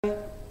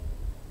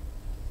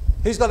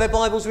Who's got their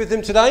Bibles with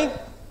them today?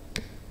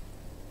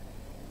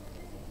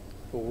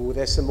 Oh,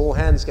 there's some more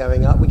hands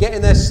going up. We're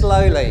getting there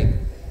slowly.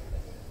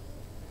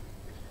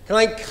 Can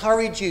I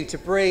encourage you to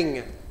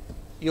bring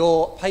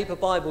your paper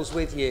Bibles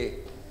with you?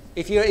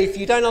 If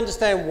you don't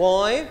understand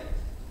why,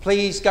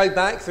 please go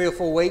back 3 or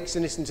 4 weeks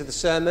and listen to the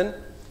sermon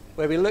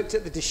where we looked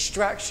at the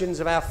distractions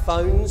of our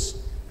phones,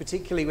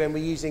 particularly when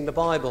we're using the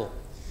Bible.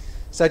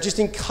 So I just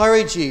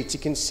encourage you to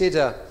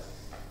consider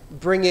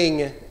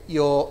bringing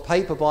your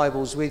paper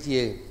Bibles with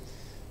you,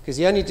 because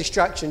the only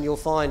distraction you'll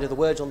find are the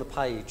words on the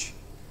page,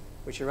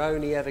 which are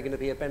only ever going to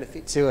be a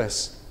benefit to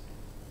us.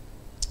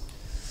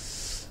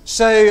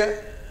 So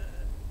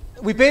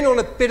we've been on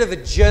a bit of a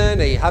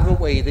journey, haven't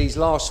we, these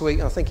last week?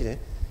 I think it is.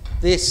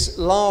 This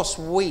last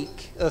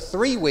week,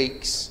 3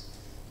 weeks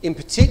in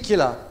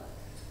particular.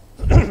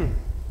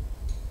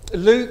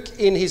 Luke,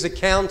 in his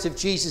account of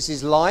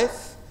Jesus'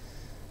 life,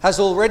 has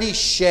already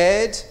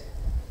shared,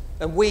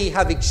 and we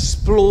have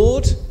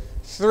explored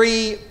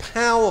 3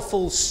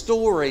 powerful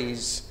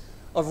stories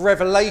of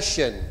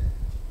revelation,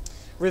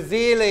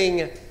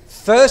 revealing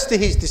first to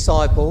his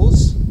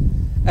disciples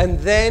and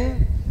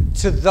then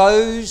to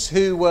those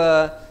who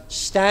were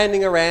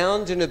standing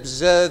around and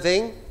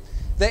observing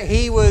that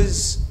he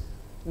was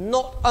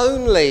not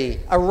only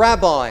a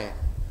rabbi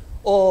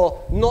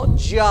or not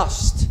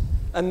just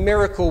a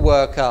miracle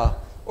worker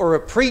or a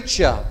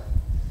preacher,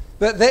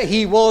 but that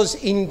he was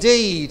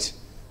indeed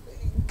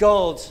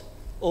God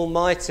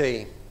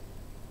Almighty,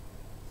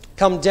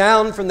 come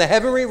down from the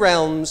heavenly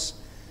realms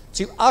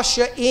to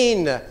usher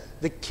in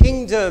the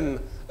kingdom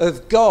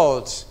of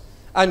God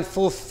and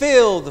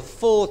fulfill the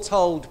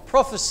foretold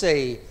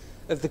prophecy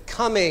of the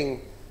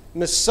coming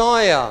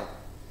Messiah.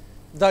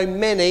 Though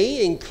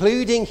many,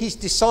 including his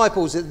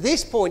disciples at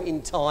this point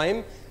in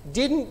time,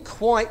 didn't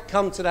quite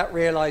come to that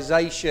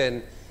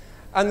realization.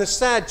 And the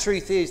sad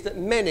truth is that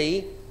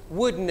many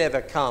would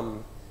never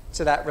come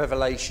to that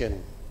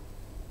revelation.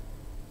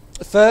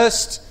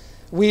 First,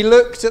 we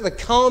looked at the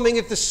calming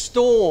of the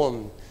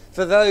storm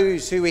for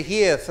those who were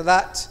here for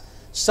that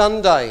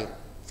Sunday.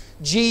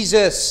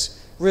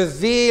 Jesus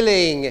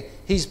revealing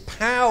his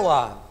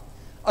power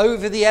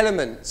over the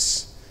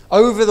elements,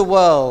 over the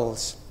world,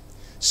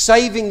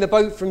 saving the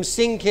boat from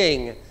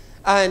sinking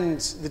and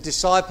the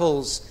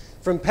disciples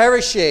from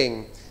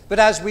perishing. But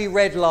as we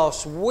read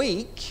last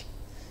week,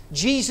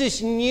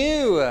 Jesus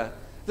knew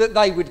that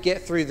they would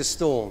get through the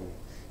storm.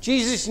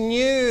 Jesus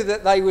knew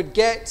that they would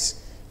get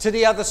to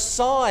the other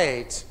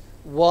side.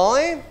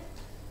 Why?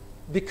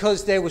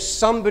 Because there was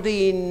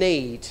somebody in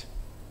need.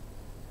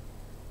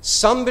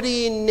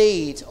 Somebody in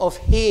need of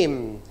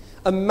him.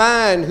 A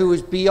man who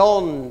was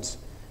beyond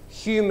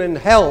human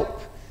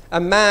help. A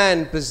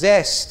man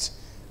possessed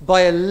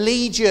by a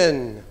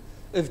legion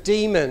of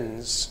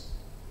demons.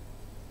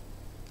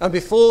 And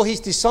before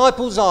his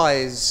disciples'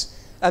 eyes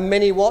and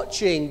many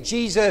watching,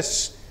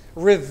 Jesus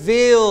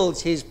revealed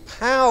his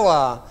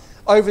power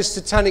over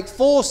satanic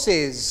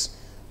forces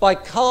by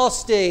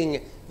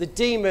casting the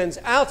demons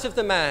out of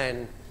the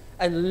man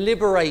and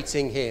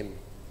liberating him.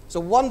 It's a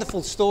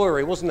wonderful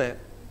story, wasn't it?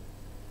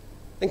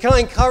 And can I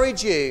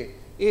encourage you,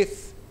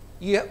 if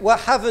you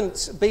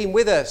haven't been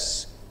with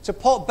us, to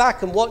pop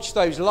back and watch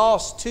those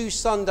last 2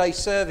 Sunday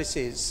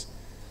services,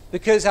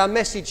 because our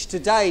message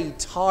today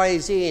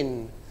ties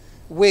in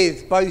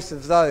with both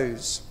of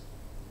those.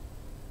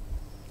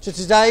 So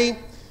today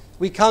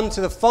we come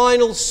to the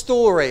final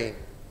story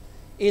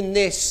in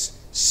this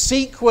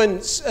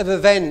sequence of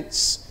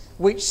events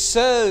which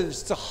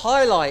serves to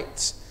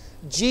highlight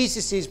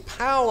Jesus'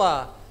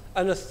 power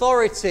and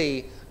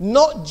authority,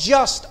 not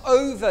just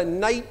over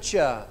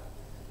nature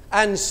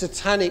and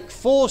satanic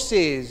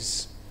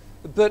forces,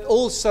 but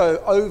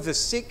also over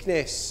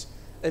sickness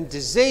and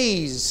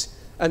disease,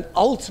 and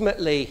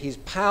ultimately his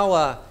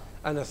power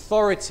and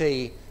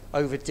authority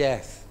over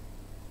death.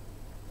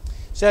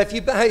 So if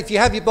you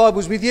have your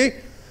Bibles with you,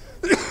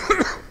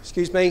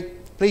 excuse me,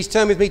 please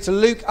turn with me to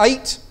Luke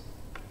 8,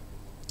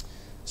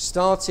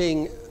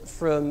 starting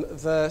from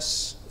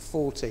verse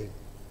 40.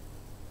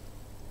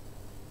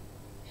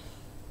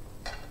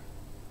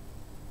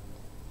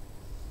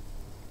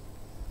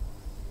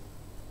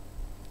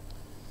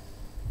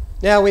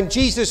 Now, when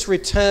Jesus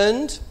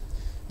returned,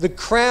 the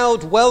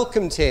crowd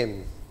welcomed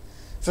him,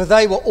 for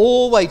they were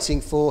all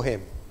waiting for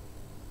him.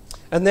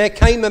 And there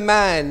came a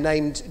man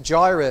named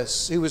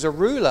Jairus, who was a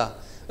ruler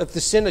of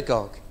the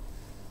synagogue.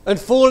 And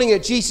falling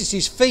at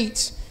Jesus'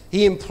 feet,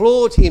 he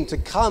implored him to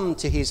come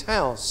to his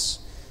house.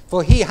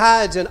 For he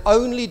had an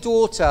only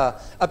daughter,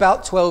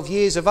 about 12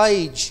 years of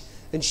age,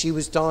 and she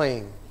was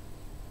dying.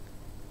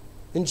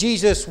 And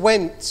Jesus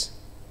went.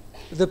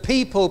 The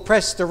people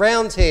pressed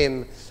around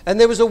him, and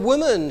there was a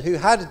woman who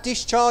had a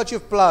discharge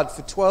of blood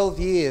for 12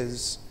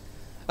 years.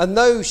 And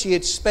though she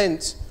had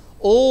spent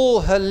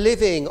all her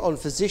living on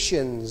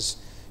physicians,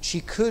 she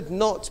could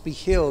not be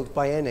healed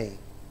by any.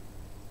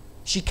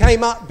 She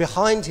came up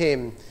behind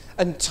him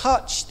and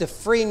touched the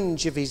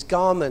fringe of his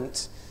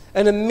garment,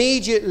 and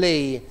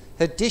immediately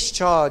her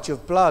discharge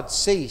of blood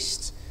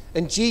ceased.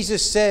 And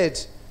Jesus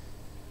said,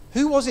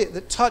 "Who was it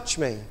that touched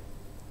me?"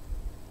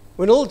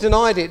 When all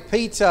denied it,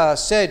 Peter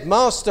said,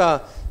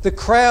 "Master, the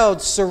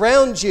crowds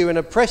surround you and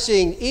are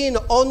pressing in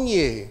on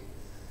you."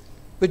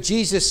 But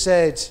Jesus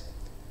said,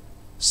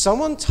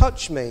 "Someone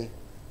touch me,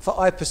 for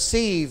I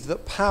perceive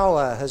that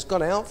power has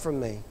gone out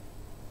from me."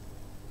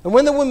 And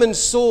when the woman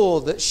saw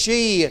that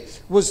she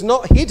was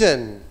not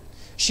hidden,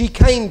 she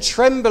came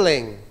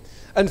trembling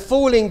and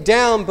falling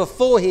down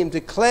before him,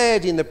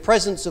 declared in the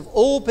presence of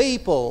all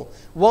people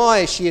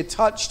why she had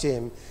touched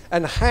him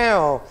and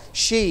how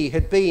she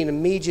had been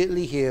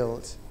immediately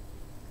healed.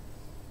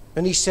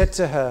 And he said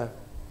to her,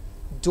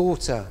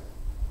 "Daughter,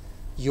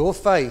 your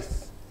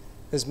faith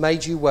has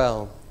made you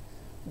well.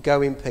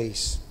 Go in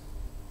peace."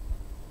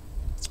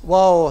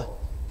 While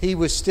he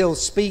was still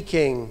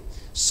speaking,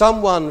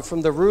 someone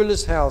from the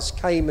ruler's house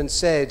came and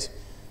said,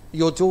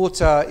 "Your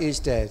daughter is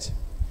dead.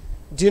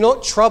 Do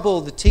not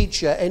trouble the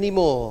teacher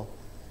anymore."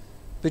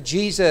 But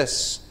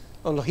Jesus,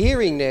 on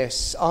hearing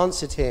this,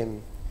 answered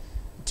him,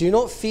 "Do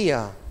not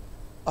fear,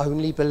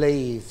 only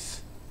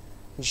believe,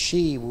 and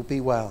she will be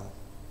well."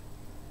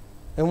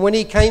 And when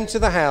he came to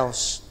the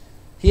house,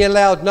 he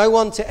allowed no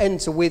one to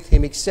enter with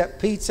him except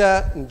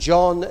Peter and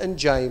John and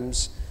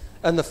James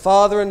and the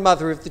father and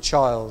mother of the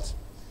child.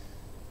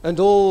 And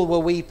all were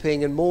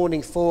weeping and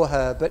mourning for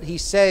her. But he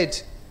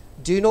said,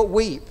 "Do not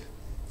weep,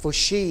 for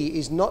she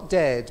is not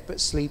dead,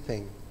 but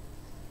sleeping."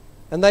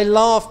 And they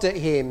laughed at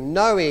him,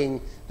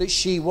 knowing that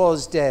she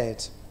was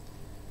dead.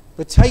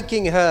 But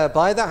taking her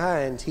by the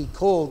hand, he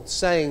called,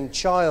 saying,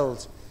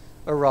 "Child,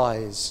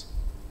 arise."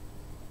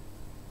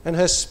 And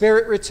her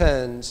spirit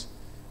returned,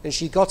 and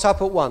she got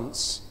up at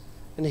once.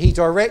 And he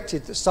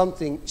directed that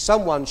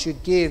someone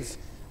should give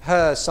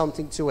her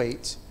something to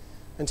eat.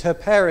 And her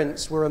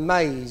parents were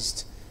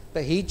amazed,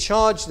 but he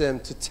charged them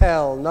to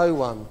tell no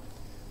one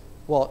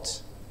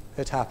what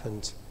had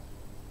happened.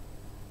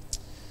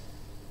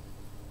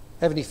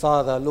 Heavenly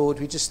Father, Lord,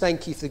 we just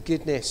thank you for the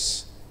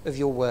goodness of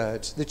your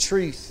word, the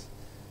truth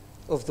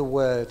of the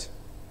word.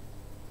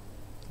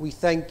 We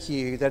thank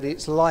you that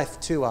it's life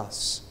to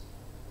us.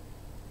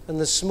 And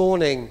this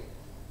morning,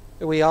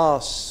 we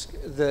ask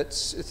that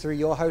through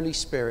your Holy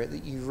Spirit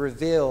that you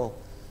reveal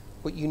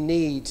what you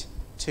need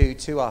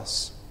to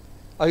us.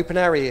 Open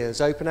our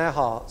ears, open our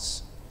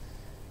hearts.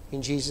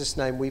 In Jesus'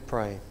 name we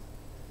pray.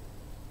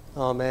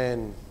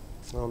 Amen.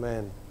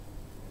 Amen.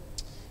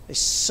 There's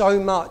so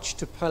much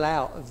to pull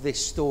out of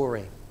this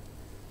story.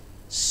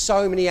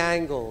 So many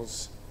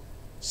angles,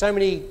 so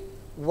many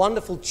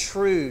wonderful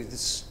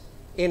truths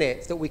in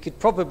it that we could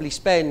probably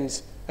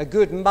spend a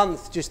good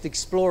month just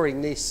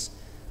exploring this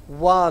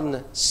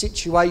one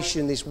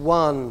situation, this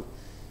one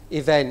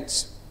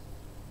event.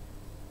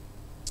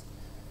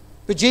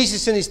 But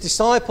Jesus and his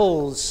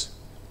disciples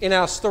in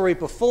our story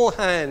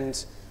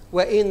beforehand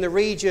were in the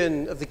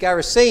region of the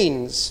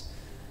Gerasenes.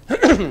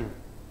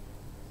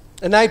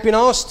 And they'd been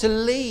asked to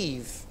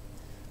leave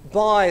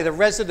by the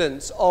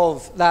residents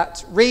of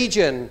that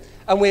region.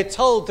 And we're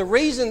told the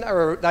reason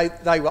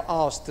they were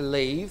asked to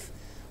leave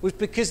was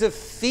because of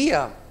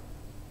fear.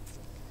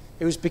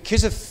 It was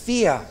because of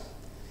fear.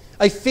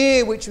 A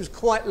fear which was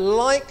quite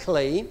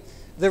likely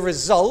the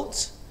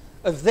result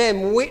of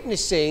them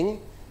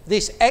witnessing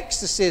this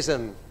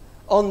exorcism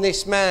on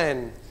this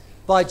man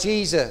by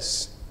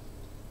Jesus.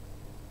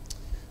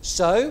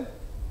 So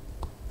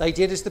they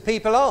did as the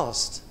people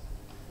asked.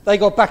 They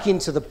got back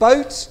into the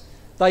boat.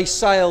 They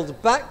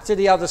sailed back to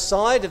the other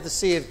side of the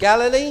Sea of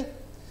Galilee.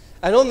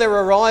 And on their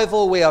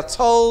arrival, we are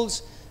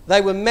told, they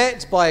were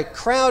met by a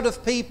crowd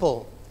of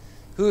people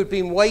who had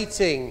been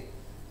waiting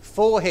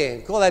for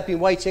him. God, they'd been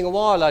waiting a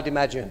while, I'd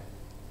imagine.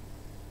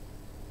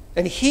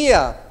 And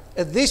here,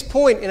 at this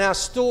point in our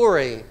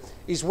story,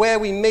 is where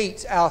we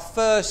meet our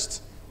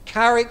first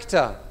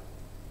character,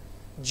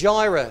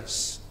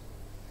 Jairus.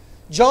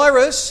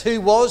 Jairus,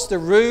 who was the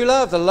ruler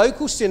of the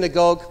local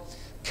synagogue,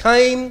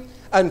 came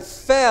and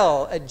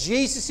fell at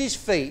Jesus'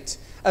 feet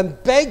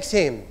and begged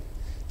him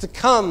to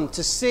come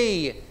to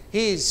see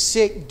his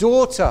sick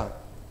daughter.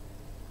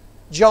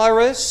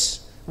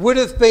 Jairus would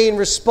have been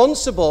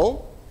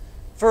responsible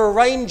for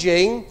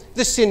arranging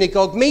the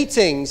synagogue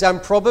meetings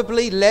and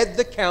probably led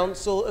the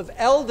council of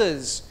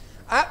elders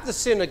at the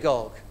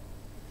synagogue.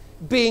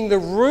 Being the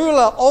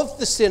ruler of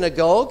the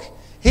synagogue,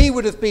 he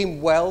would have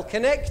been well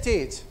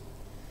connected.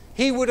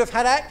 He would have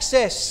had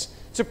access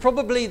to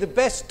probably the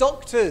best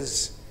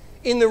doctors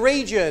in the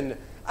region.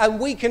 And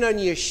we can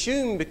only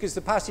assume, because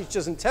the passage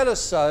doesn't tell us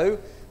so,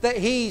 that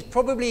he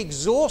probably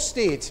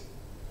exhausted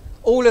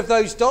all of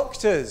those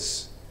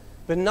doctors.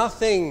 But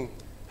nothing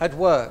had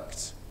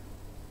worked.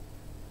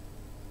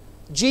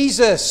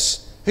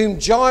 Jesus, whom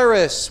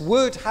Jairus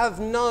would have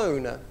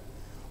known,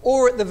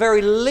 or at the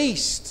very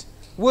least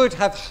would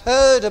have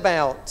heard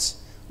about,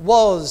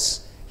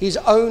 was his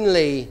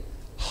only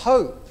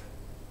hope.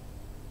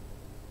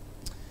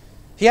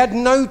 He had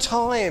no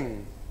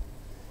time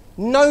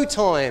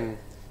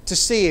to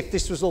see if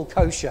this was all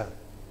kosher.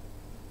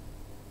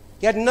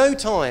 He had no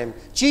time.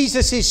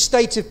 Jesus'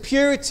 state of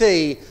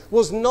purity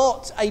was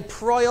not a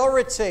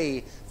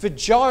priority for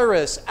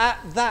Jairus at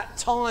that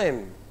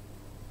time.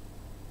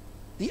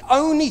 The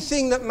only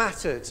thing that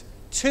mattered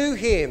to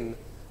him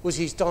was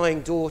his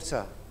dying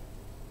daughter.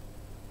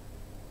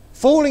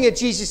 Falling at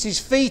Jesus'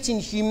 feet in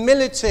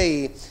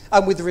humility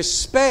and with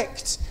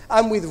respect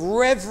and with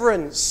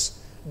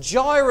reverence,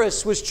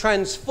 Jairus was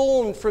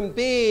transformed from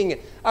being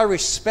a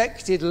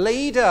respected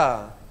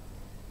leader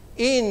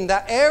in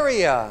that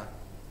area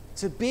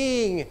to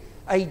being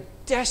a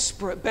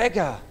desperate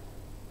beggar.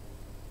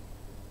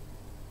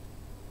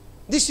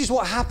 This is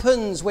what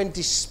happens when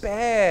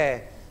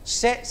despair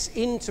sets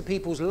into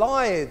people's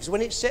lives,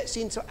 when it sets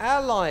into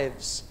our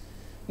lives.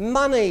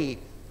 Money,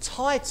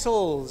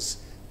 titles,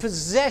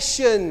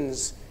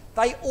 possessions,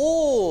 they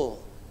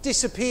all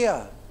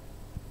disappear.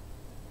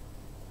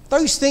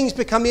 Those things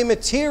become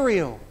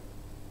immaterial.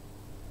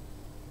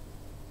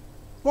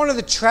 One of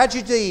the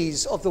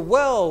tragedies of the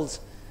world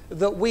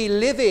that we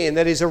live in,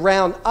 that is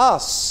around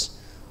us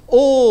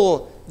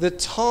all the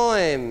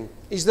time,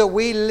 is that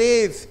we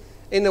live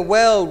in a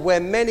world where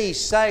many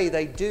say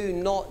they do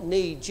not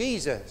need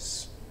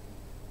Jesus.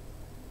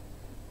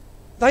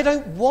 They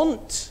don't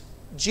want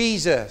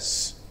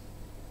Jesus.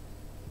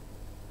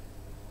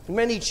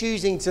 Many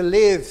choosing to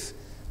live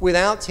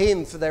without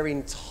him for their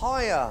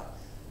entire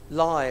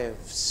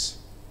lives.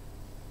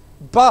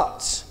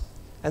 But,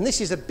 and this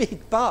is a big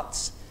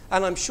but,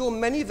 and I'm sure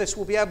many of us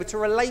will be able to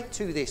relate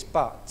to this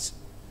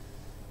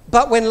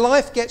but when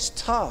life gets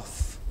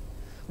tough,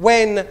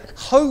 when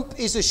hope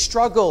is a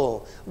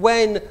struggle,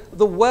 when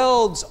the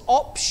world's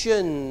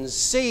options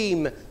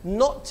seem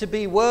not to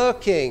be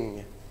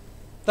working,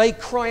 they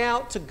cry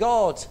out to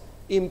God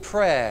in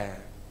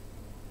prayer.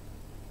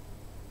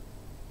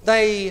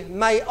 They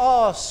may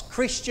ask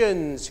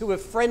Christians who are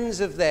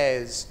friends of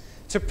theirs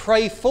to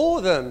pray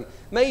for them,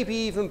 maybe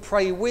even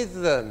pray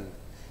with them.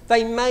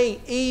 They may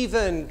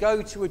even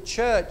go to a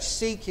church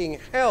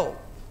seeking help.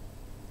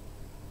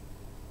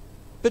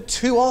 But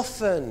too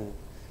often,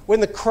 when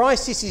the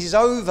crisis is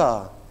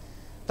over,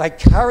 they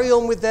carry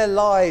on with their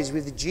lives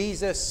with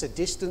Jesus a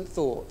distant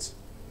thought.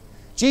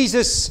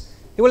 Jesus,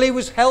 well, he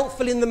was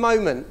helpful in the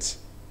moment.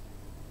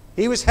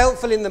 He was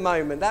helpful in the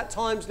moment. That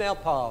time's now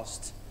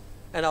past,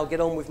 and I'll get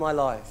on with my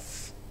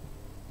life.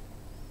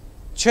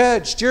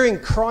 Church, during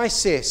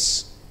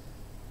crisis,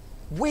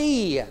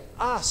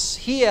 us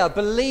here,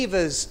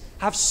 believers,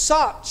 have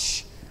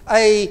such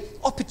an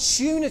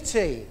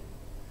opportunity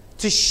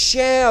to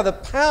share the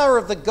power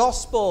of the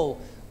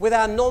gospel with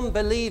our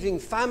non-believing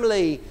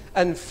family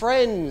and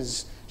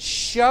friends,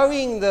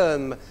 showing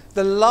them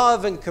the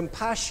love and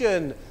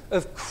compassion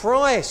of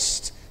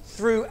Christ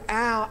through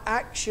our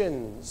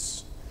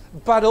actions,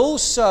 but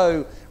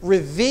also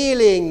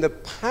revealing the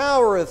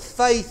power of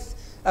faith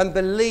and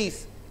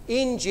belief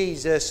in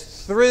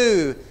Jesus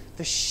through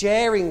the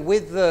sharing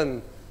with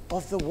them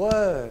of the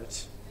word.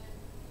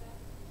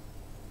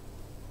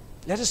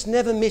 Let us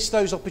never miss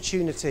those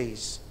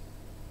opportunities.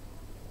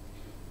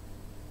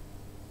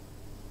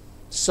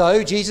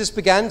 So Jesus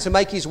began to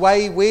make his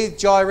way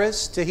with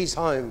Jairus to his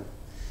home.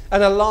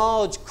 And a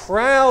large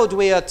crowd,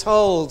 we are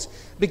told,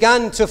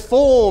 began to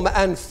form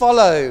and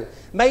follow,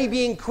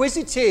 maybe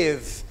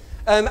inquisitive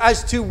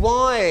as to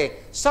why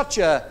such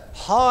a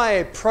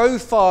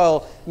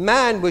high-profile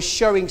man was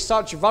showing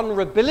such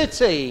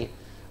vulnerability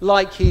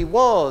like he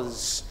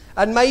was,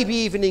 and maybe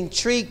even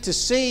intrigued to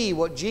see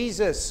what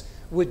Jesus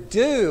would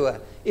do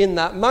in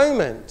that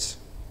moment.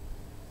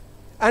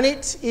 And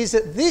it is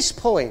at this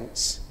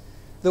point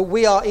that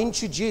we are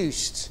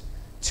introduced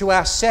to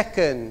our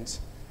second,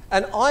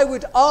 and I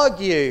would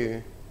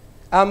argue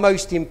our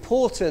most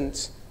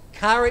important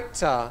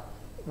character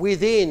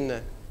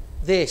within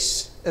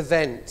this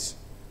event.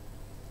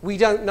 We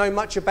don't know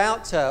much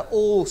about her.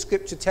 All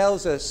Scripture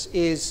tells us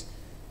is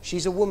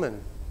she's a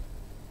woman.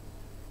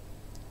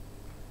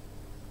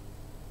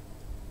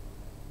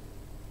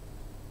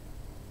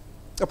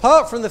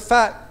 Apart from the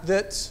fact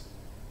that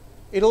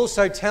it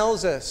also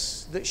tells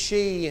us that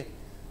she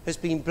has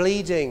been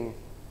bleeding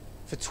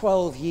for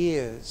 12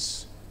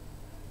 years.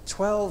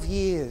 12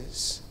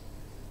 years.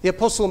 The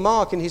Apostle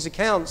Mark in his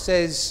account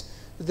says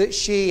that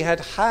she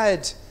had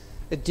had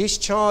a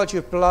discharge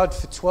of blood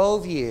for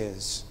 12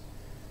 years.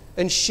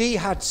 And she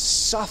had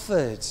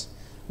suffered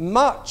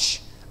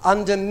much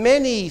under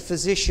many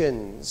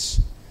physicians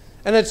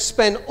and had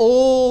spent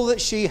all that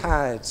she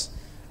had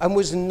and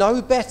was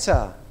no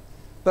better,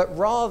 but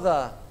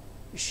rather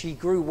she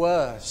grew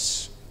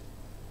worse.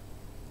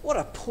 What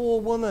a poor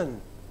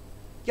woman.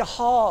 Your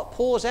heart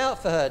pours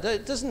out for her,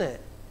 doesn't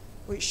it?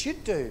 Well, it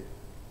should do.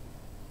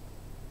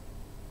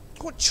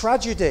 What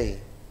tragedy,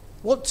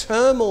 what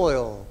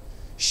turmoil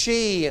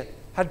she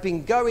had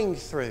been going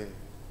through.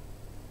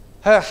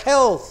 Her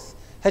health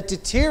had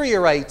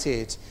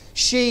deteriorated.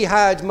 She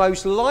had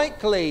most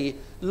likely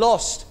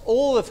lost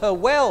all of her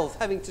wealth,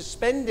 having to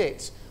spend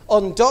it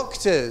on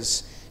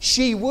doctors.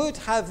 She would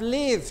have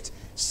lived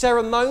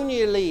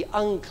ceremonially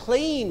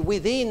unclean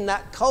within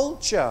that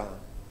culture.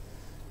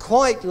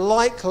 Quite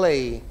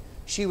likely,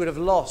 she would have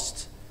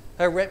lost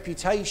her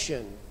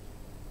reputation.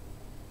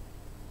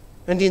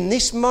 And in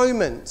this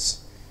moment,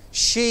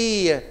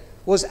 she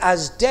was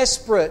as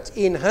desperate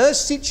in her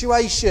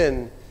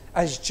situation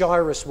as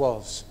Jairus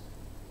was.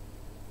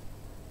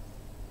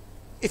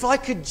 If I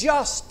could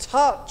just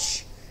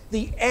touch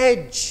the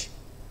edge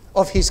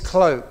of his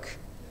cloak,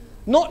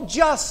 not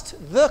just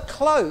the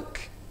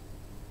cloak,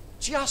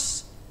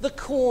 just the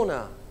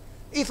corner.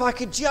 If I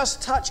could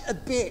just touch a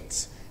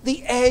bit,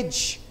 the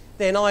edge,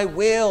 then I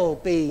will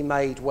be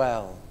made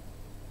well.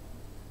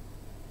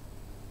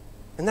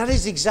 And that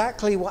is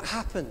exactly what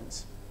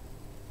happened.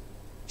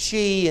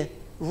 She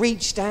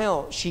reached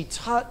out, she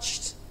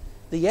touched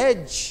the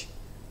edge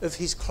of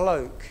his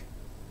cloak,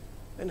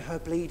 and her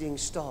bleeding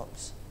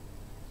stopped,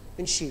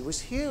 and she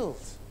was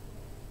healed.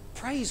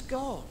 Praise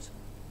God.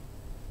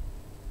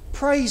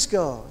 Praise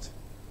God.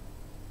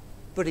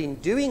 But in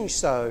doing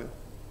so,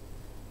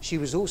 she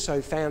was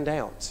also found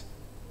out.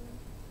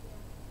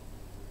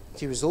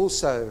 She was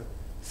also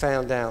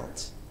found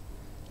out.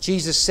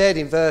 Jesus said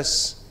in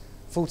verse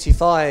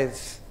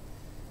 45,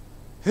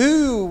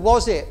 "Who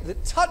was it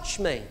that touched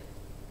me?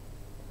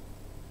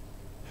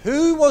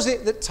 Who was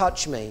it that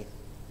touched me?"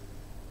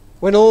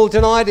 When all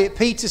denied it,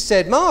 Peter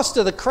said,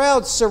 "Master, the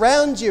crowds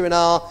surround you and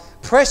are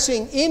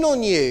pressing in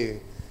on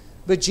you."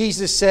 But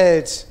Jesus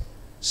said,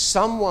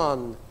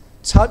 "Someone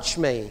touched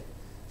me,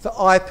 for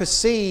I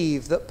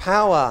perceive that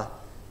power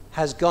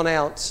has gone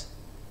out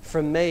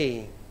from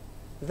me."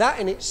 That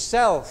in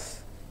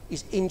itself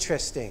is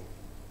interesting,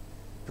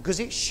 because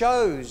it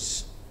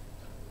shows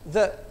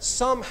that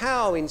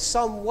somehow, in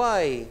some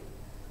way,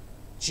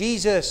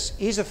 Jesus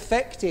is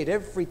affected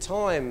every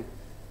time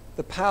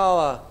the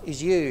power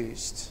is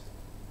used.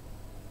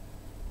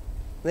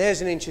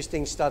 There's an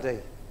interesting study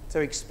to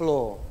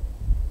explore.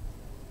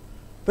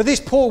 But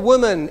this poor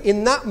woman,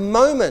 in that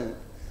moment,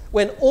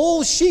 when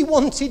all she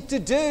wanted to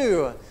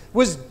do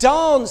was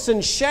dance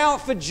and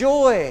shout for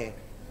joy,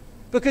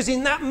 because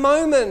in that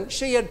moment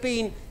she had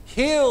been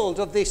healed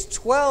of this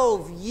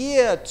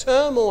 12-year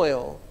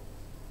turmoil,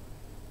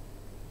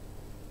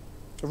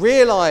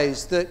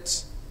 realized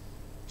that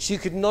she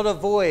could not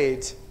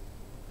avoid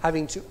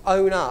having to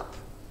own up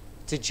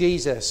to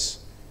Jesus.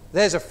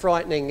 There's a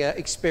frightening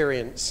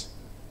experience.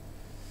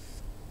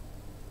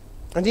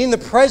 And in the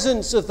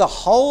presence of the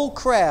whole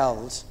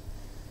crowd,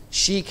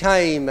 she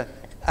came,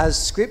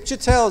 as Scripture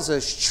tells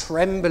us,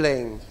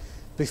 trembling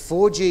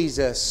before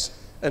Jesus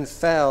and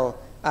fell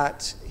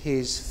at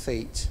his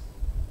feet.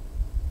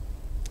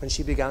 And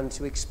she began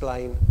to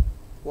explain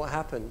what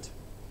happened.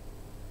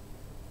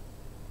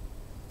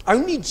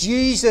 Only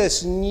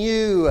Jesus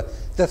knew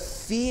the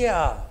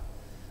fear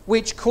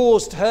which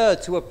caused her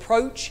to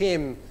approach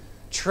him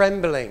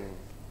trembling.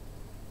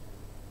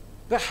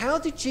 But how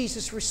did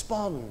Jesus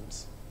respond?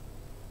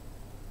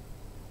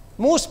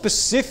 More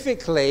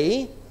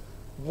specifically,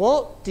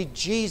 what did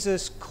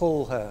Jesus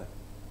call her?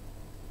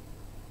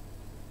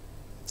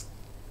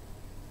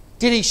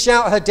 Did he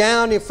shout her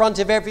down in front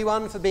of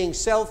everyone for being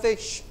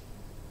selfish?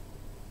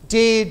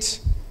 Did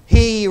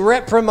he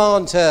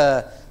reprimand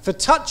her for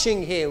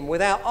touching him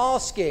without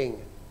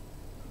asking?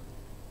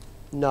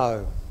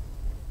 No.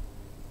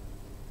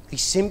 He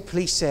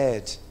simply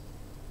said,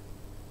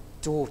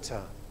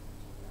 "Daughter,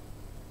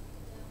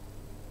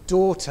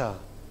 daughter,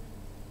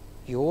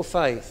 your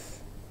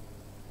faith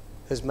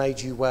has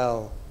made you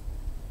well.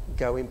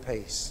 Go in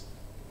peace."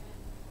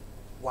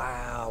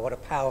 Wow, what a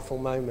powerful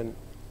moment.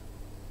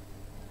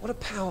 What a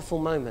powerful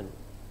moment.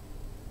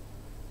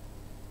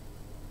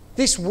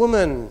 This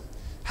woman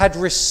had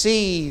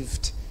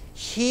received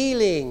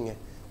healing,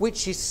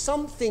 which is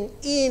something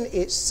in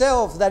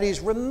itself that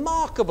is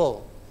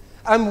remarkable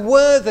and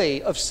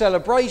worthy of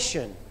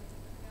celebration.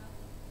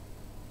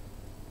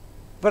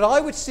 But I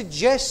would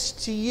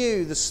suggest to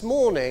you this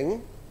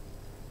morning,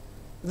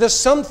 there's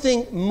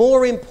something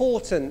more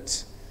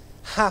important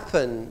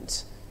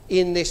happened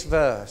in this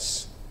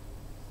verse.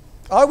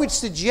 I would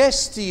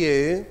suggest to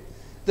you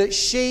that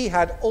she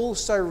had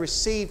also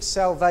received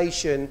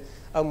salvation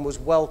and was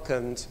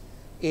welcomed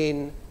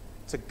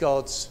into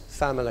God's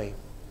family.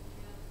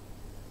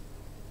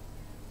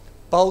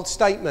 Bold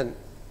statement.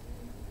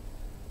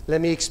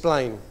 Let me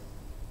explain.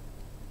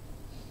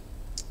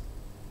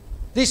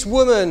 This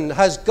woman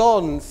has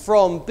gone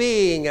from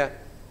being,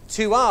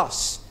 to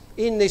us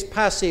in this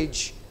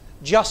passage,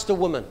 just a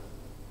woman.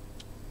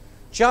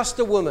 Just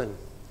a woman.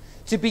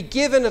 To be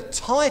given a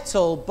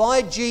title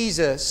by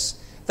Jesus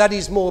that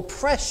is more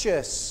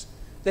precious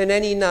than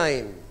any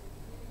name.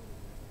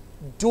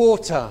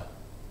 Daughter.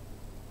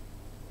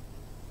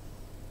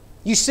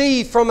 You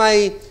see, from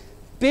a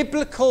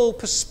biblical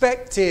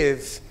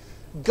perspective,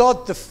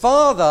 God the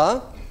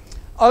Father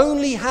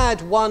only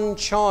had one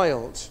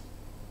child.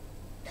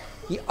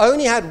 He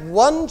only had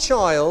one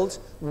child,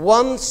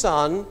 one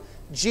son,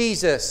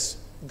 Jesus,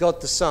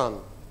 God the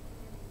Son.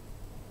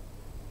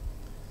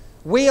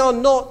 We are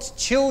not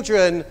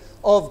children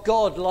of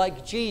God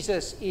like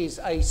Jesus is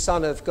a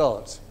son of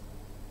God.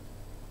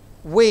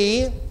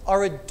 We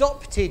are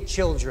adopted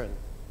children.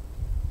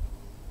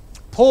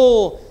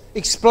 Paul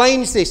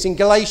explains this in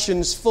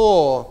Galatians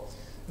 4,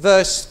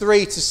 verse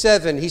 3 to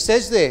 7. He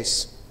says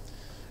this: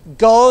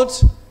 God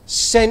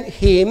sent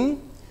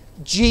him,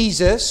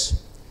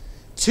 Jesus,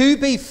 to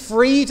be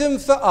freedom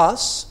for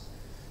us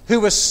who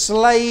were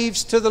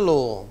slaves to the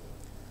law,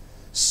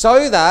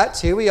 so that,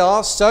 here we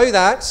are, so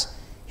that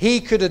he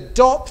could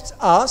adopt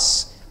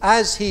us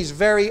as his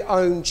very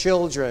own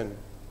children.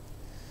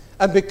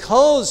 And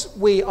because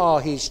we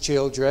are his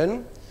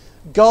children,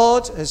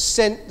 God has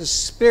sent the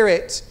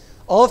Spirit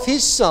of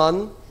his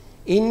Son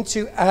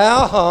into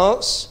our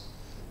hearts,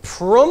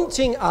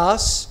 prompting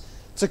us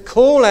to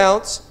call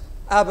out,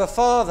 Abba,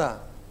 Father.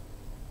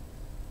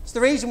 It's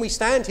the reason we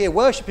stand here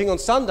worshipping on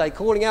Sunday,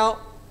 calling out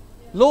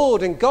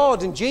Lord and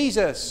God and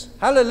Jesus.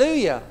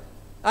 Hallelujah.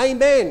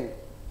 Amen.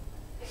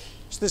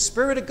 It's the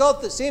Spirit of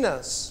God that's in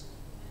us.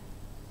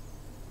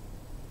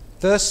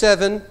 Verse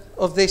 7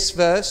 of this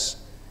verse.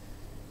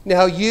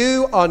 Now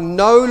you are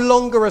no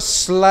longer a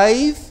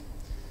slave,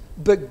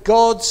 but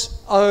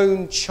God's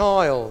own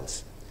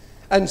child.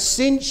 And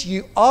since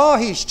you are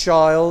his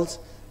child,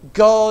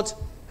 God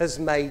has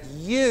made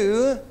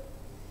you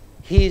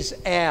his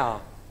heir.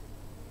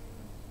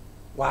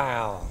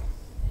 Wow.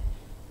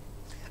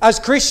 As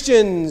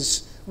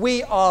Christians,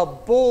 we are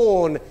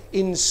born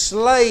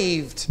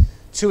enslaved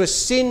to a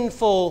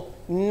sinful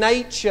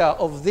nature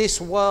of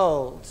this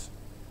world.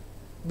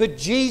 But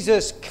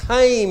Jesus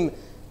came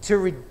to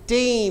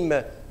redeem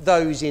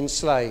those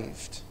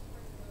enslaved.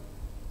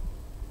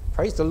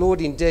 Praise the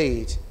Lord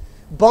indeed.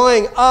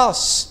 Buying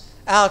us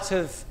out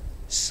of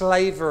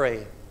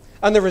slavery.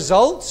 And the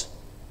result?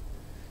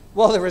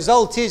 Well, the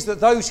result is that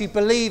those who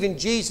believe in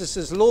Jesus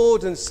as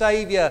Lord and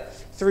Saviour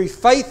through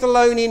faith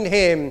alone in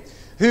him,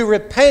 who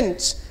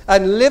repent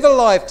and live a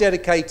life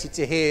dedicated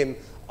to him,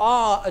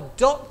 are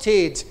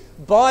adopted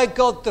by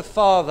God the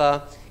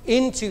Father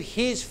into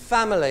his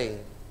family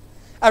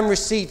and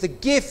receive the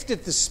gift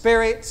of the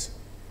Spirit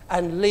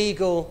and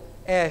legal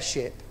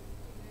heirship.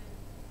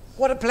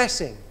 What a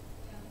blessing.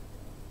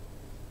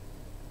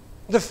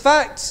 The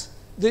fact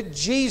that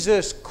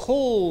Jesus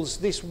calls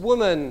this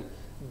woman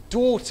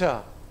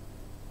daughter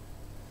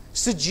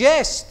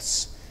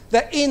suggests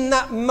that in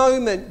that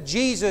moment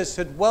Jesus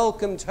had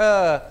welcomed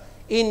her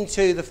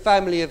into the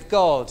family of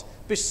God,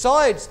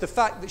 besides the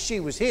fact that she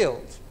was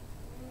healed.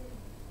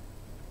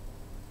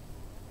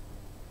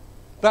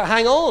 But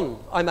hang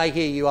on, I may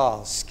hear you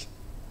ask.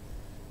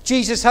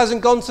 Jesus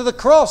hasn't gone to the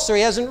cross, or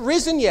he hasn't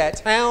risen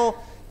yet. How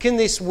can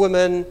this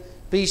woman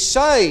be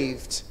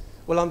saved?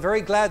 Well, I'm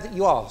very glad that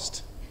you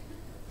asked.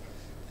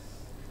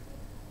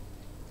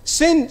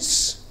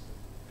 Since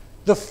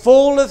the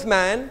fall of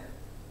man,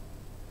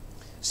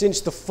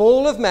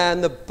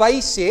 the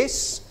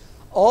basis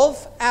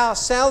of our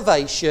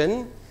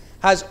salvation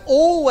has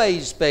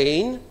always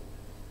been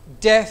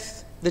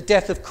death, the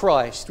death of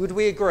Christ. Would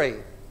we agree?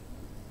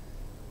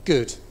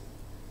 Good.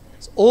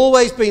 It's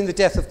always been the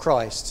death of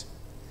Christ.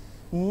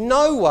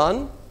 No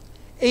one,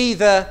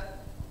 either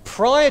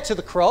prior to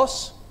the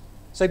cross,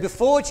 so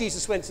before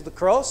Jesus went to the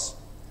cross,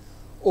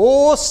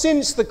 or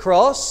since the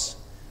cross,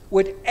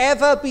 would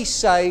ever be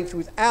saved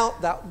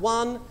without that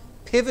one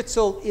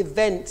pivotal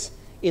event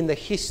in the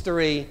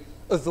history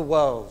of the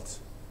world.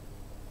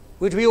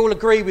 Would we all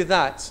agree with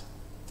that?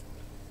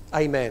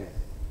 Amen.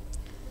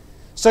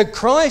 So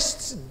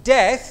Christ's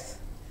death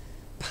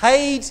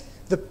paid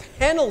the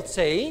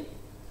penalty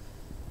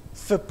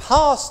for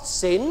past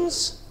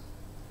sins,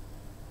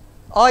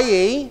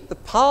 i.e. the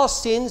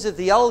past sins of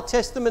the Old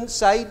Testament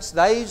saints,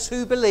 those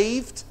who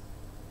believed,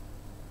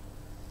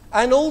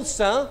 and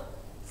also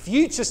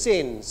future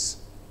sins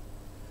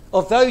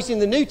of those in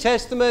the New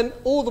Testament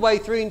all the way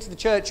through into the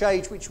church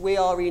age which we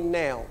are in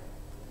now.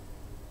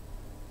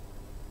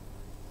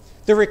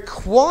 The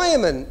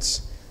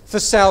requirement for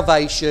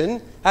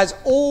salvation has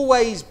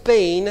always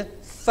been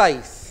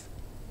faith.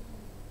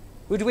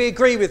 Would we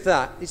agree with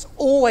that? It's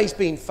always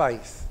been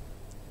faith.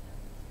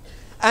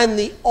 And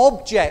the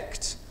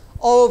object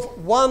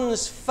of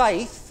one's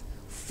faith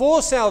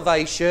for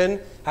salvation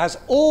has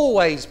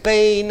always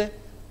been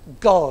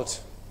God.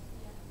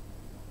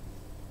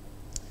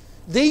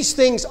 These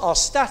things are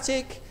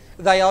static,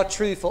 they are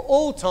true for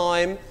all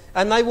time,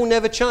 and they will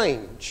never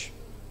change.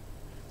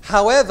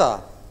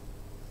 However,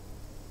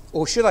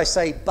 or should I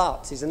say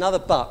but, there's another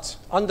but,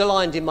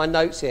 underlined in my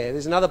notes here,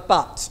 there's another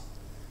but.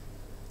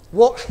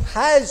 What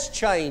has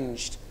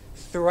changed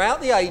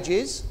throughout the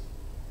ages,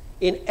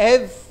 in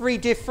every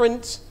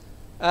different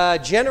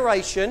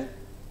generation,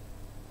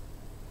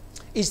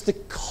 is the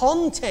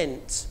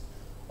content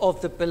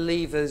of the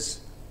believer's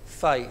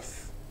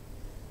faith.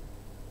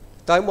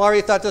 Don't worry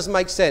if that doesn't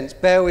make sense.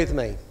 Bear with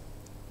me.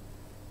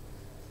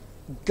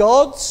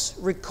 God's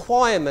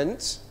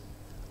requirement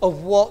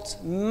of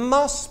what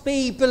must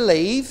be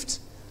believed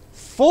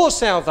for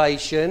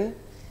salvation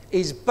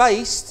is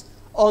based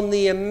on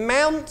the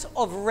amount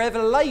of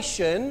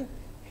revelation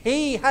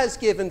he has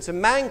given to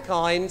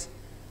mankind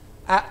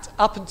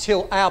up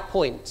until our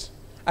point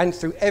and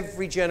through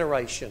every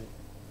generation.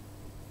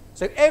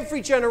 So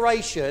every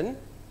generation,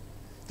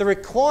 the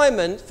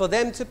requirement for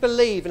them to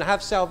believe and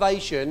have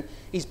salvation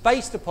is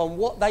based upon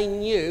what they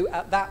knew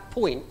at that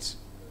point,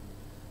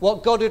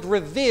 what God had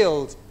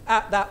revealed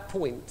at that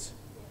point.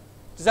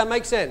 Does that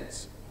make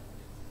sense?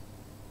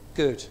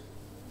 Good.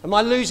 Am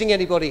I losing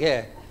anybody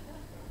here?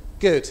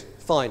 Good.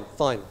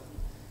 Fine.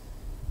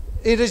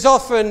 It is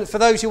often, for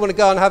those who want to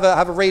go and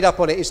have a read up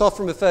on it, it's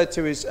often referred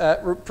to as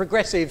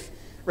progressive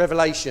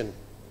revelation.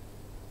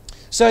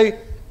 So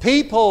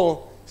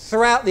people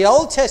throughout the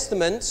Old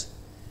Testament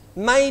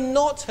may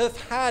not have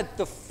had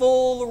the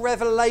full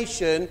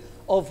revelation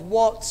of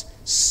what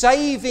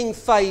saving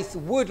faith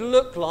would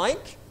look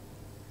like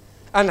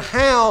and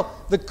how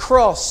the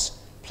cross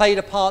played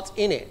a part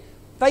in it.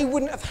 They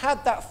wouldn't have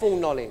had that full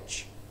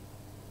knowledge.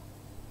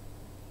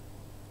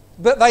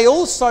 But they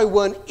also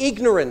weren't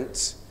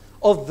ignorant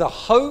of the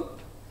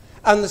hope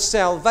and the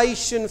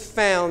salvation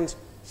found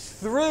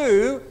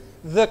through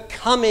the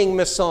coming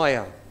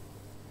Messiah.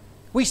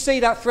 We see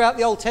that throughout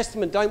the Old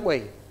Testament, don't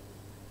we?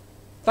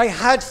 They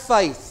had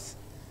faith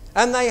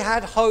and they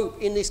had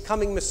hope in this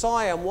coming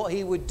Messiah and what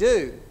he would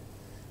do.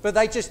 But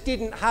they just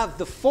didn't have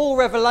the full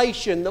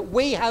revelation that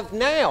we have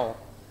now,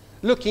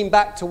 looking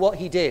back to what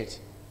he did.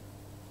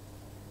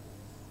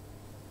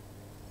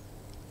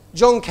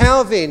 John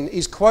Calvin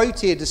is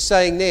quoted as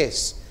saying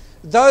this: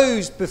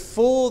 "Those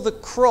before the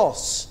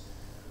cross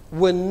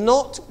were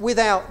not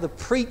without the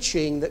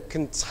preaching that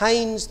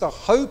contains the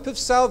hope of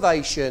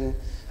salvation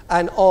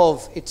and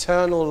of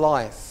eternal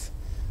life,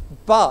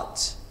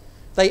 but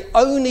they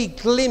only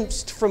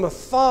glimpsed from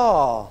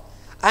afar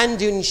and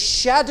in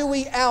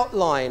shadowy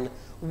outline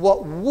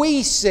what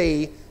we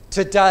see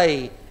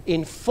today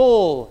in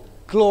full,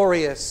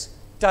 glorious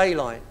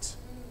daylight."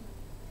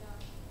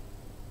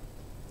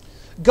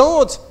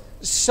 God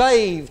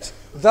saved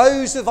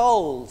those of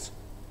old,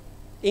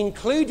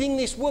 including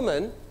this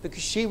woman,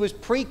 because she was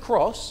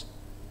pre-cross,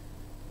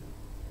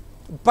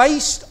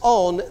 based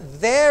on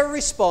their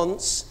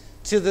response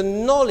to the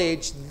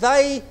knowledge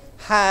they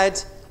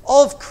had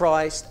of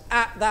Christ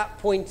at that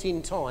point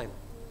in time.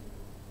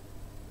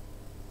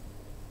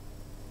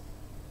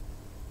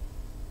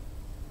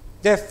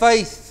 Their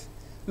faith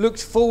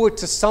looked forward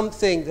to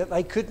something that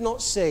they could not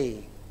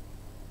see.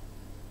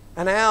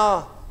 And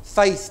our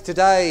faith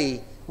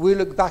today, we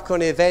look back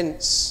on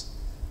events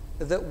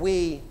that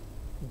we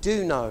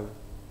do know.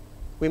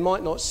 We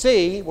might not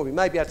see, well, we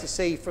may be able to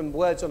see from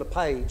words on a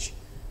page,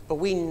 but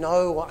we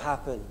know what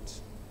happened.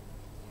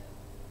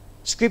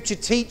 Scripture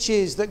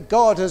teaches that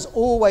God has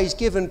always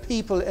given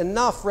people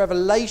enough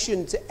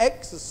revelation to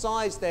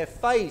exercise their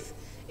faith,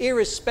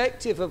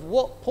 irrespective of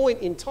what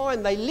point in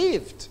time they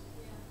lived.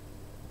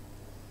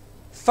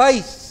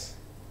 Faith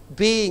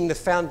being the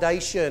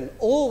foundation,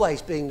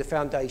 always being the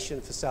foundation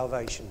for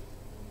salvation.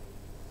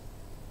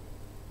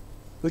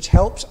 Which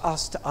helps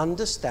us to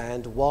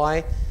understand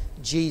why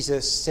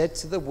Jesus said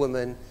to the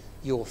woman,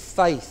 "Your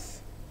faith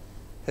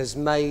has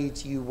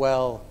made you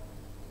well.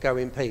 Go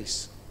in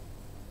peace."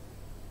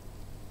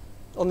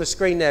 On the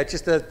screen there,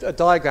 just a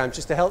diagram,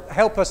 just to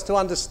help us to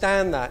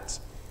understand that,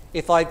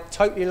 if I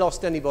totally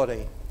lost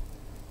anybody.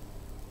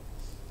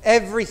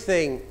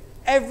 Everything,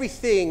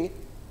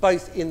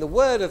 both in the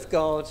Word of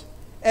God,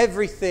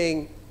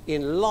 everything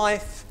in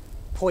life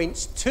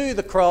points to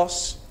the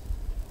cross,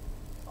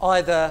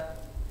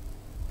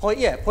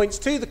 points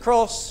to the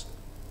cross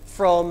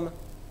from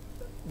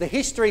the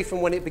history from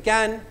when it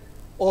began,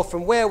 or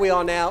from where we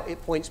are now,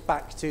 it points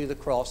back to the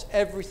cross.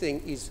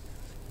 Everything is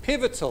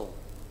pivotal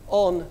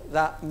on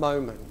that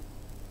moment.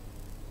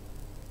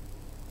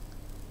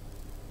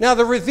 Now,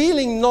 the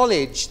revealing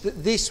knowledge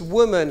that this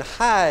woman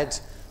had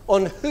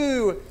on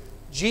who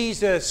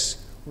Jesus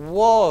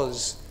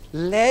was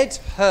led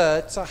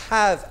her to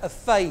have a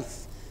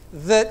faith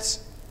that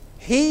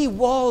he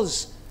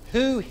was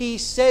who he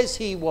says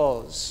he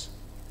was,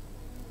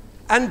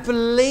 and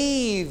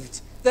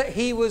believed that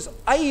he was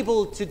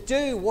able to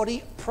do what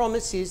he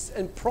promises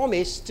and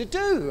promised to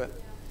do.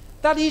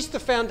 That is the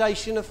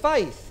foundation of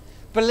faith.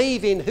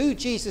 Believe in who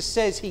Jesus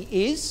says he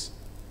is,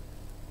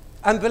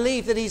 and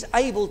believe that he's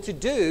able to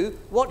do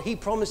what he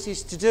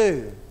promises to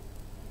do.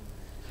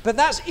 But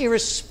that's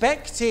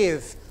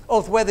irrespective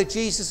of whether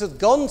Jesus had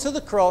gone to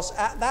the cross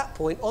at that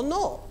point or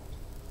not.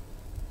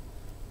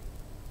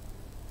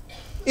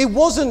 It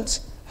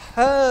wasn't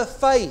her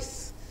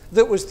faith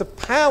that was the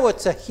power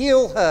to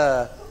heal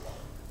her,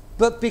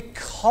 but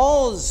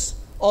because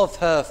of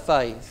her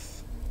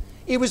faith.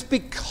 It was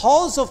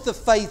because of the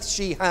faith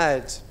she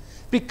had,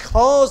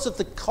 because of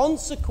the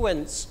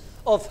consequence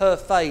of her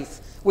faith,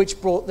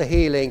 which brought the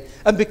healing,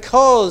 and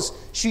because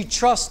she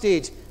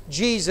trusted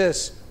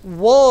Jesus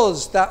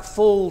was that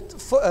foretold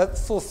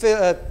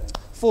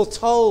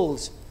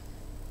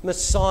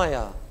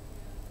Messiah.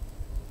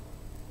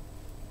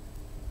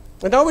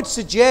 And I would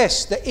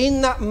suggest that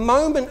in that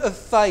moment of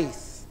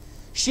faith,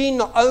 she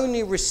not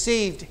only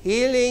received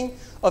healing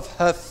of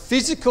her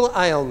physical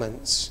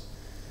ailments,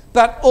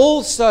 but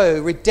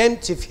also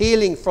redemptive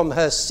healing from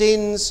her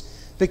sins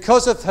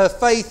because of her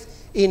faith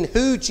in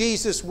who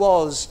Jesus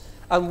was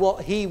and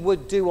what he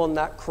would do on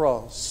that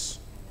cross.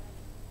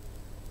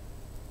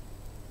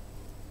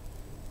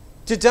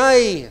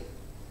 Today,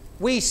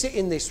 we sit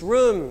in this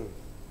room.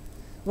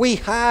 We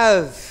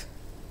have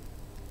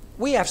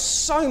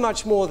so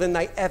much more than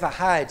they ever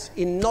had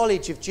in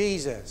knowledge of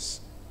Jesus.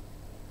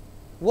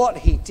 what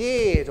he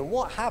did and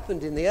what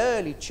happened in the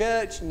early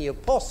church and the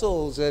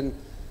apostles. And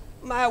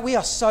man, we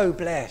are so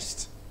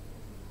blessed.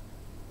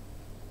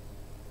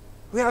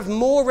 We have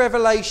more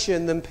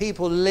revelation than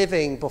people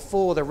living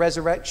before the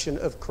resurrection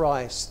of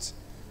Christ.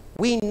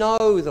 We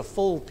know the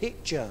full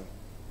picture.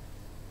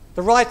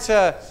 The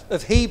writer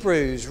of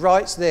Hebrews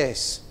writes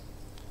this: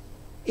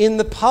 in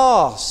the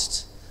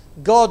past,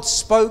 God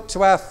spoke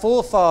to our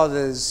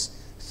forefathers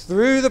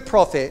through the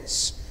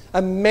prophets,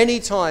 and many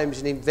times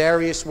and in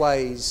various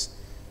ways.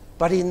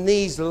 But in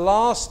these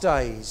last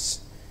days,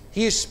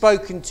 he has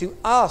spoken to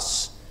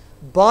us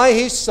by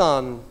his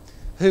Son,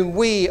 whom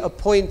he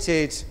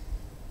appointed,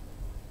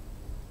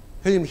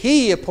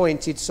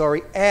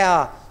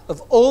 heir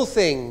of all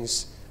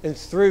things, and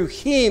through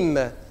him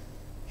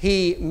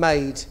he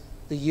made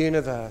the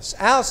universe.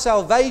 Our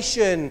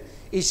salvation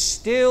is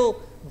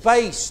still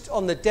based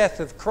on the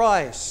death of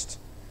Christ.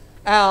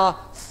 Our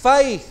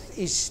faith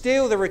is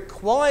still the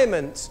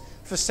requirement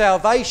for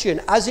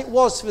salvation, as it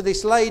was for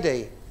this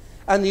lady.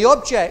 And the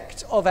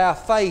object of our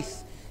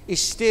faith is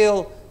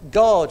still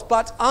God.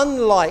 But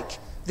unlike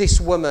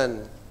this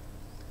woman,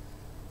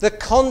 the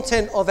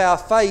content of our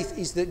faith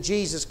is that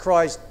Jesus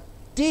Christ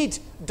did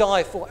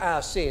die for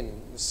our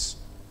sins,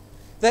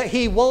 that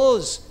he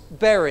was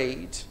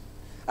buried,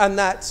 and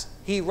that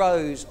he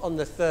rose on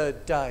the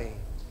third day.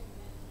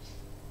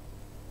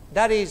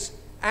 That is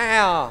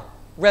our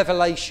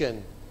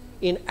revelation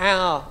in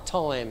our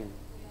time.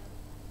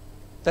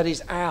 That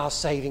is our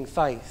saving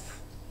faith.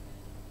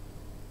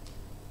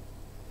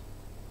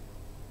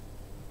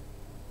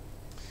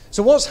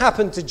 So what's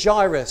happened to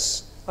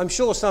Jairus? I'm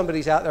sure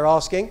somebody's out there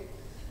asking,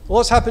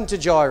 what's happened to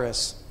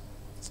Jairus?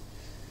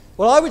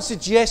 Well, I would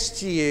suggest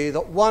to you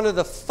that one of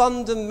the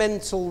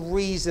fundamental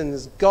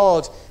reasons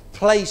God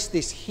placed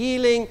this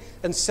healing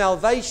and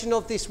salvation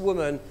of this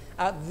woman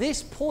at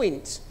this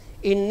point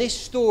in this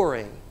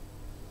story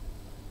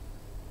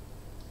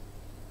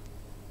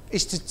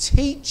is to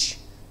teach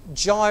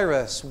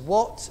Jairus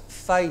what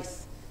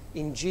faith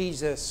in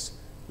Jesus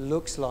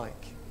looks like,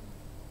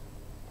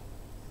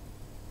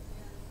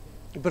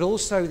 but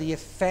also the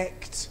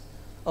effect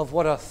of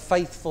what a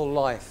faithful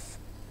life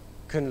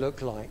can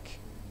look like.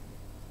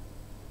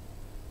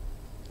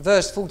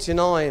 Verse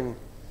 49,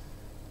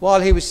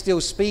 while he was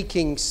still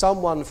speaking,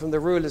 someone from the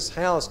ruler's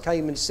house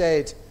came and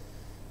said,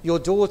 "Your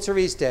daughter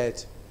is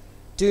dead.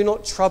 Do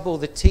not trouble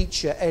the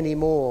teacher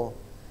anymore."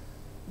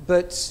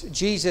 But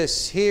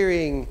Jesus,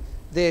 hearing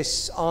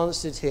this,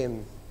 answered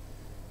him,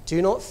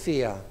 "Do not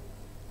fear,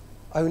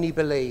 only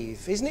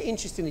believe." Isn't it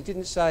interesting? He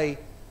didn't say,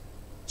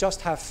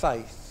 just have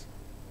faith.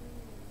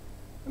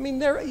 I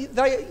mean,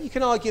 you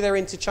can argue they're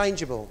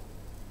interchangeable.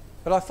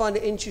 But I find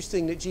it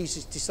interesting that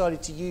Jesus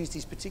decided to use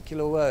these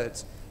particular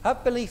words.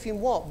 Have belief in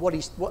what? What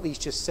he's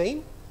just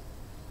seen?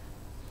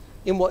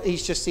 In what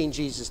he's just seen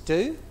Jesus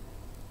do?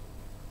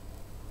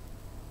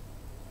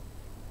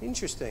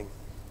 Interesting.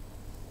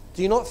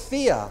 Do not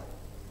fear,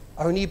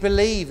 only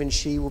believe, and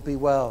she will be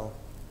well.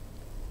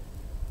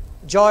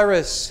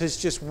 Jairus has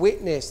just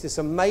witnessed this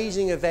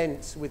amazing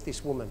event with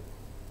this woman.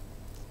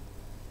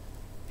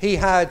 He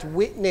had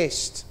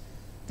witnessed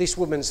this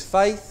woman's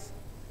faith.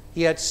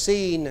 He had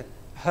seen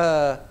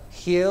her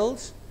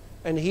healed,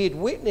 and he had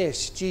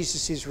witnessed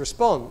Jesus'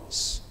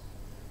 response.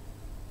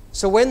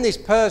 So when this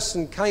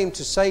person came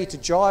to say to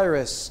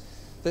Jairus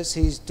that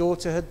his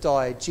daughter had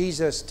died,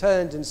 Jesus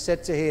turned and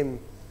said to him,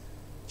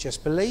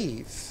 "Just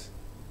believe.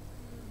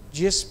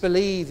 Just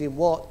believe in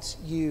what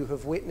you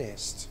have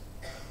witnessed.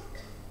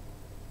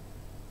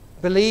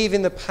 Believe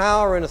in the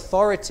power and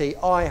authority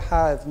I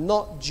have,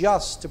 not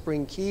just to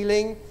bring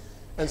healing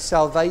and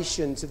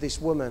salvation to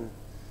this woman,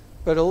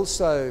 but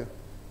also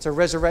to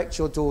resurrect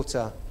your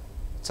daughter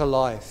to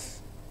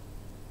life."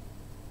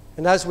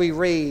 And as we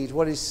read,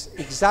 it's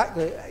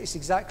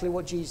exactly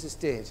what Jesus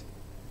did.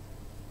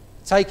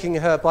 Taking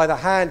her by the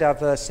hand, our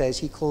verse says,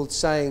 he called,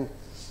 saying,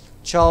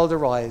 "Child,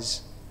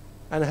 arise."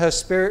 And her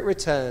spirit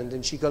returned,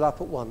 and she got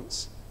up at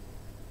once.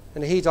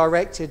 And he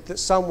directed that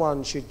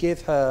someone should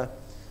give her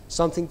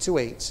something to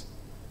eat,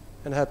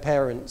 and her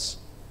parents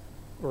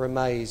were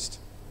amazed.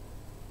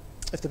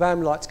 If the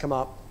band would like to come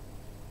up,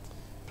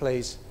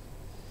 please.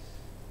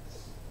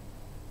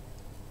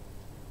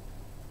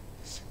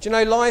 Do you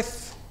know,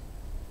 life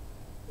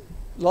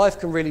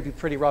can really be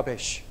pretty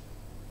rubbish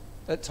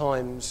at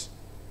times.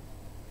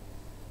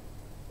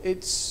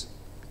 It's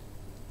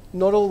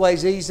not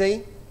always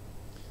easy.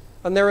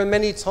 And there are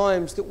many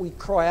times that we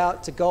cry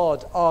out to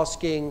God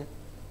asking,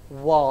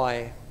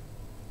 why?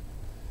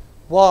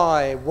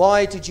 Why?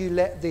 Why did you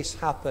let this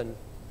happen?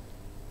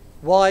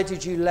 Why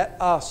did you let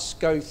us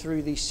go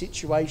through these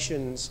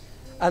situations?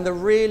 And the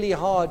really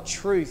hard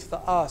truth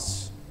for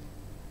us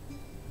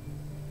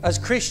as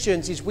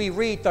Christians is we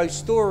read those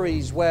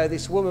stories where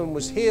this woman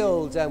was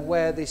healed and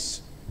where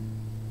this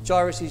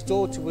Jairus'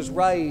 daughter was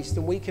raised,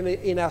 and we can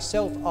in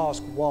ourselves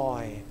ask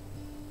why.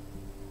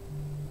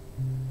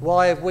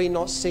 Why have we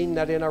not seen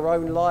that in our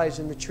own lives?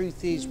 And the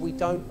truth is, we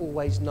don't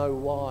always know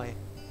why.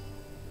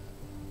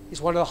 It's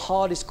one of the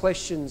hardest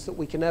questions that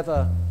we can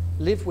ever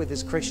live with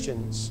as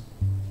Christians.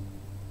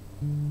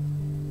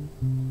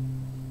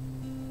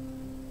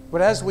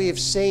 But as we have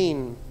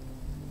seen,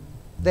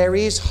 there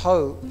is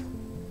hope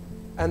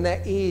and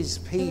there is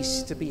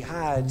peace to be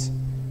had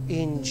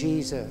in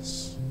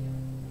Jesus.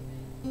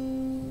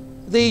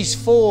 These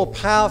 4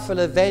 powerful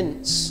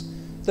events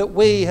that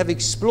we have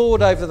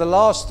explored over the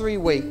last 3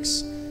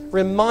 weeks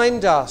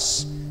remind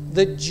us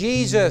that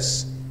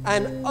Jesus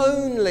and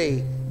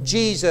only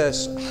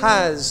Jesus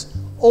has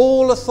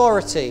all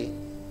authority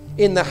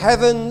in the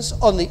heavens,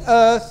 on the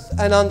earth,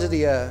 and under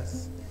the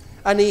earth.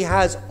 And he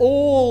has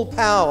all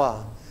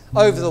power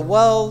over the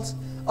world,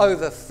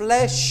 over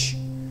flesh,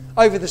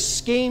 over the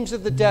schemes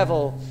of the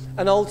devil,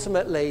 and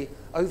ultimately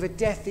over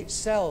death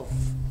itself,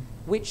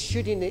 which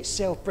should in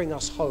itself bring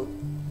us hope.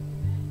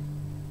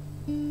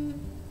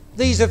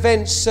 These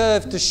events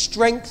serve to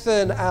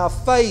strengthen our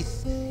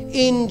faith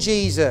in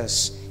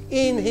Jesus,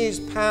 in his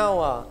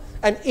power,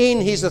 and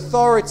in his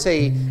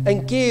authority,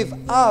 and give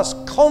us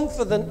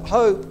confident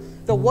hope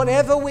that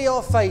whatever we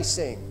are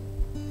facing,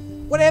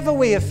 whatever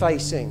we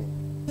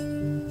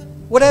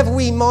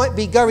might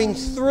be going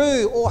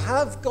through or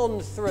have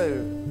gone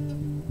through,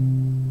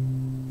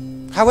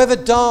 however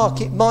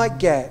dark it might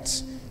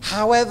get,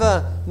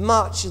 however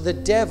much the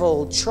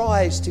devil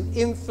tries to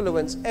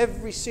influence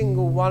every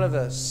single one of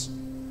us,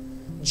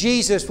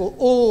 Jesus will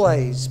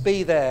always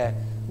be there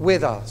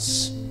with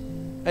us,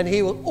 and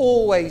he will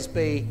always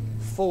be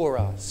for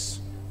us.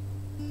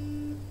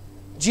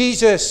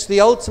 Jesus, the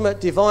ultimate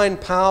divine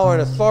power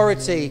and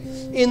authority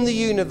in the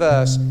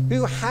universe,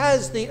 who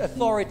has the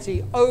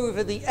authority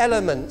over the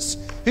elements,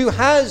 who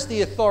has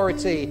the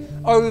authority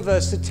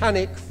over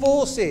satanic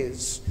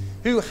forces,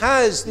 who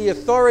has the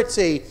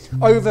authority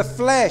over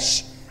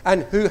flesh,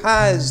 and who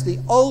has the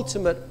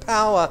ultimate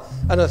power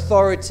and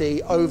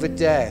authority over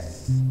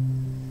death.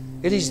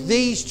 It is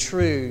these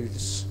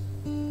truths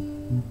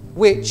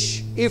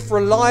which, if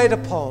relied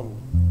upon,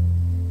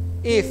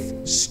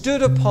 if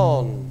stood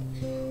upon,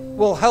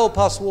 will help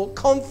us walk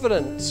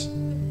confident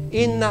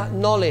in that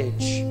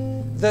knowledge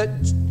that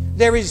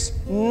there is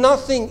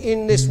nothing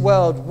in this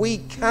world we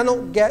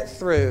cannot get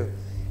through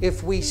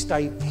if we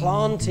stay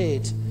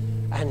planted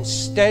and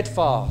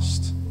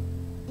steadfast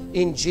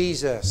in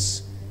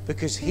Jesus,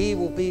 because he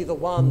will be the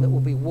one that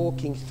will be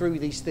walking through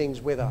these things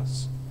with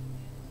us.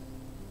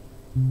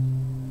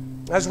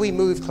 As we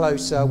move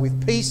closer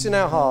with peace in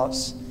our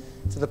hearts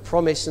to the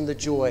promise and the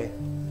joy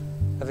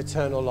of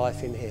eternal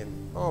life in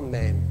him.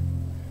 Amen.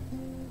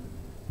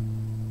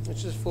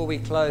 Just before we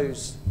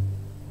close,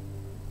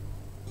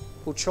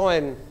 we'll try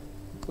and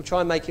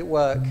make it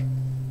work,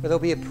 but there'll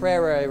be a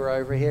prayer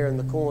area over here in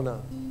the corner.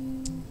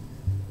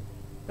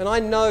 And I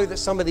know that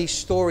some of these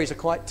stories are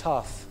quite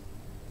tough,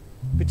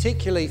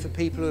 particularly for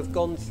people who have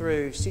gone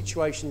through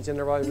situations in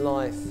their own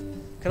life.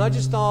 Can I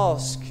just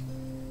ask,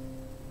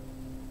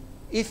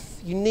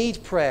 if you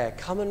need prayer,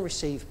 come and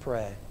receive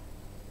prayer.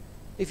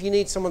 If you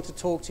need someone to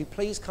talk to,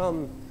 please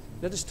come,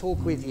 let us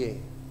talk with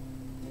you.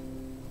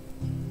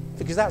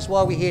 Because that's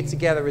why we're here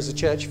together as a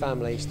church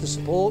family, is to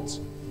support,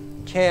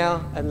 care,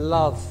 and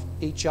love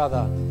each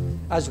other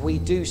as we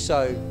do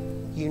so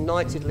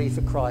unitedly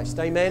for Christ.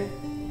 Amen?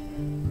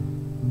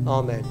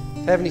 Amen.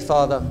 Heavenly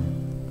Father,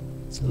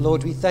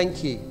 Lord, we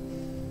thank you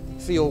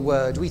for your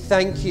word. We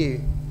thank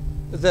you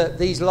that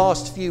these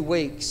last few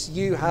weeks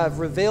you have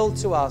revealed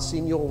to us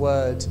in your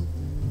word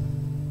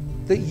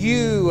that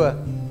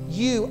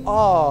you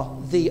are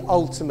the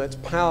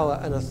ultimate power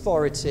and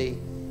authority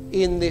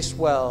in this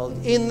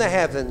world, in the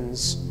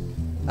heavens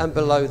and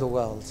below the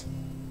world.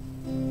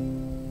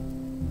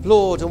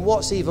 Lord, and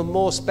what's even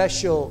more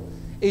special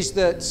is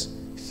that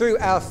through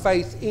our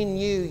faith in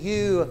you,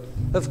 you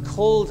have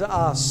called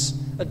us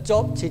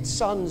adopted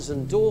sons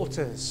and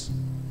daughters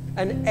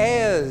and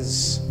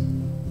heirs.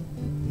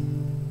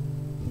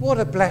 What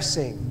a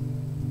blessing.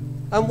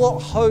 And what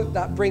hope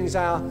that brings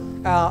our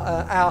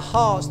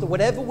hearts, that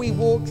whatever we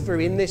walk through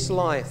in this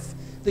life,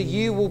 that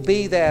you will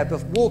be there,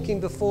 walking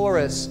before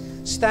us,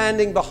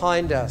 standing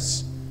behind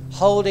us,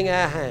 holding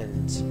our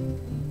hand.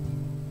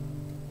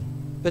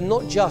 But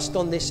not just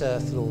on this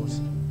earth, Lord.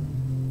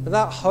 But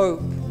that hope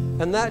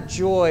and that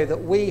joy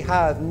that we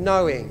have,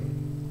 knowing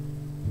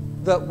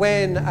that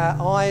when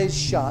our eyes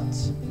shut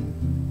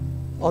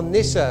on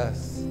this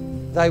earth,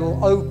 they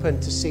will open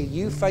to see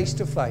you face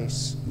to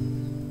face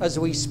as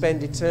we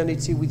spend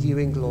eternity with you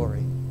in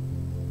glory.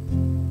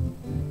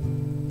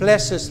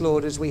 Bless us,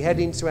 Lord, as we head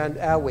into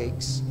our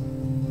weeks.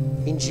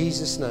 In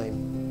Jesus'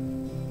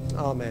 name,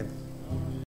 amen.